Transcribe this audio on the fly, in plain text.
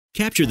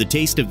Capture the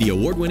taste of the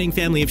award-winning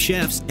family of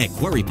chefs at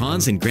Quarry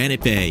Ponds in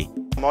Granite Bay.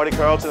 Marty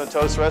Carlton at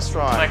Toast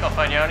Restaurant. Michael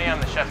Fagnoni, I'm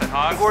the chef at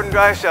Hog. Gordon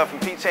Dry Chef from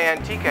Pizza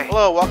Antica.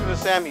 Hello, welcome to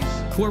Sammy's.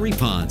 Quarry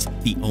Ponds,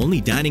 the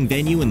only dining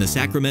venue in the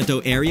Sacramento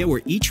area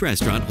where each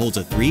restaurant holds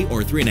a 3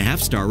 or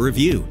 3.5-star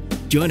review.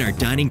 Join our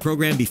dining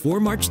program before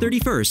March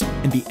 31st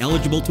and be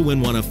eligible to win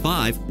one of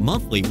 5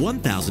 monthly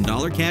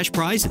 $1,000 cash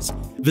prizes.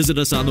 Visit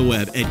us on the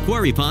web at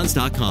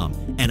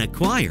quarryponds.com and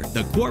acquire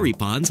the Quarry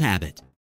Ponds habit.